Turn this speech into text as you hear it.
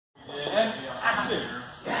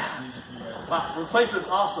Replacement's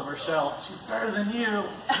awesome, Rochelle. She's better than you.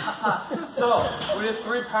 So, we did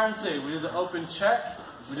 3 patterns today. We did the open check,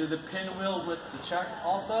 we did the pinwheel with the check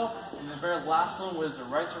also, and the very last one was the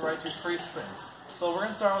right to free spin. So we're going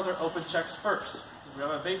to start with our open checks first. We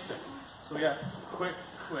have a basic. So we got quick,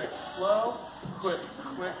 quick, slow, quick,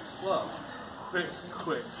 quick, slow, quick,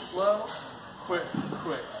 quick, slow, quick,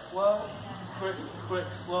 quick, slow, quick, quick,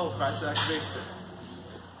 slow, back to that basic.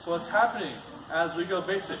 So what's happening as we go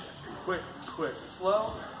basic? Quick, quick,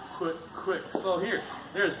 slow, quick, quick, slow. Here,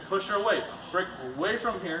 there's push or weight. Break away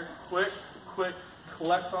from here. Quick, quick,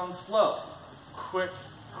 collect on slow. Quick,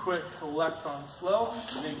 quick, collect on slow.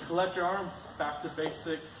 And then collect your arm back to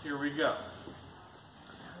basic. Here we go.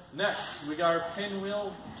 Next, we got our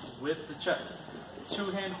pinwheel with the check.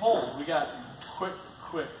 2-hand hold. We got quick,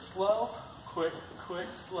 quick, slow, quick, quick,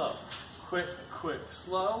 slow, quick, quick,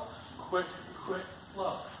 slow, quick, quick,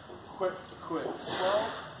 slow, quick, quick, slow,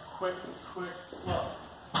 quick, quick, slow.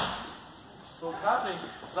 So what's happening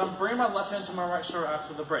is I'm bringing my left hand to my right shoulder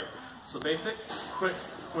after the break. So basic, quick,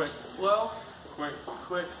 quick, slow, quick,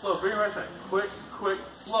 quick, slow. Bring your right side. Quick, quick,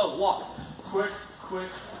 slow. Walk. Quick, quick,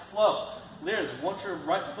 slow. There's, once your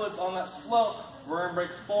right foot's on that slow, we're going to break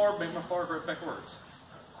forward, make my forward break backwards.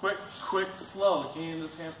 Quick, quick, slow. Can you use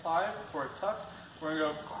this hand 5 for a tuck? We're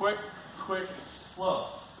going to go quick, quick, slow.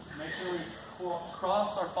 Make sure we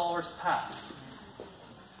cross our followers' paths.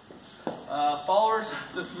 Followers,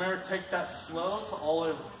 just remember to take that slow, so all the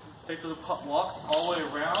way, take those walks all the way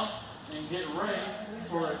around, and get ready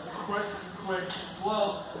for a quick, quick,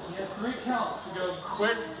 slow. You have 3 counts to go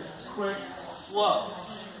quick, quick, slow.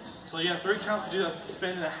 So you have 3 counts to do that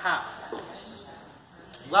spin and a half.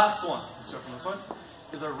 Last one, let's start from this one,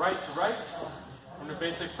 is a right to right. I'm going to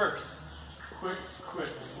basic first. Quick, quick,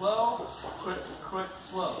 slow, quick, quick,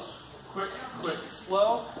 slow. Quick, quick,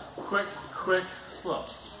 slow, quick, quick, slow.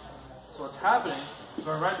 So what's happening is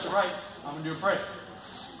going right to right, I'm going to do a break.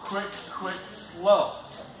 Quick, quick, slow.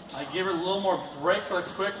 I give her a little more break for the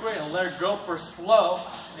quick way and let her go for slow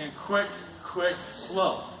and quick, quick,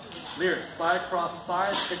 slow. Lyrics, side across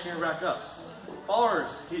side, picking her back up.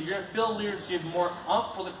 Followers, you're going to feel lyrics give more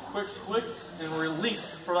up for the quick, quick, and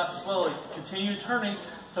release for that slow. Continue turning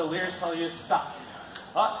until lyrics tell you to stop.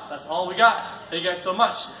 That's all we got. Thank you guys so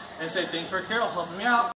much. And say thanks for Carol helping me out.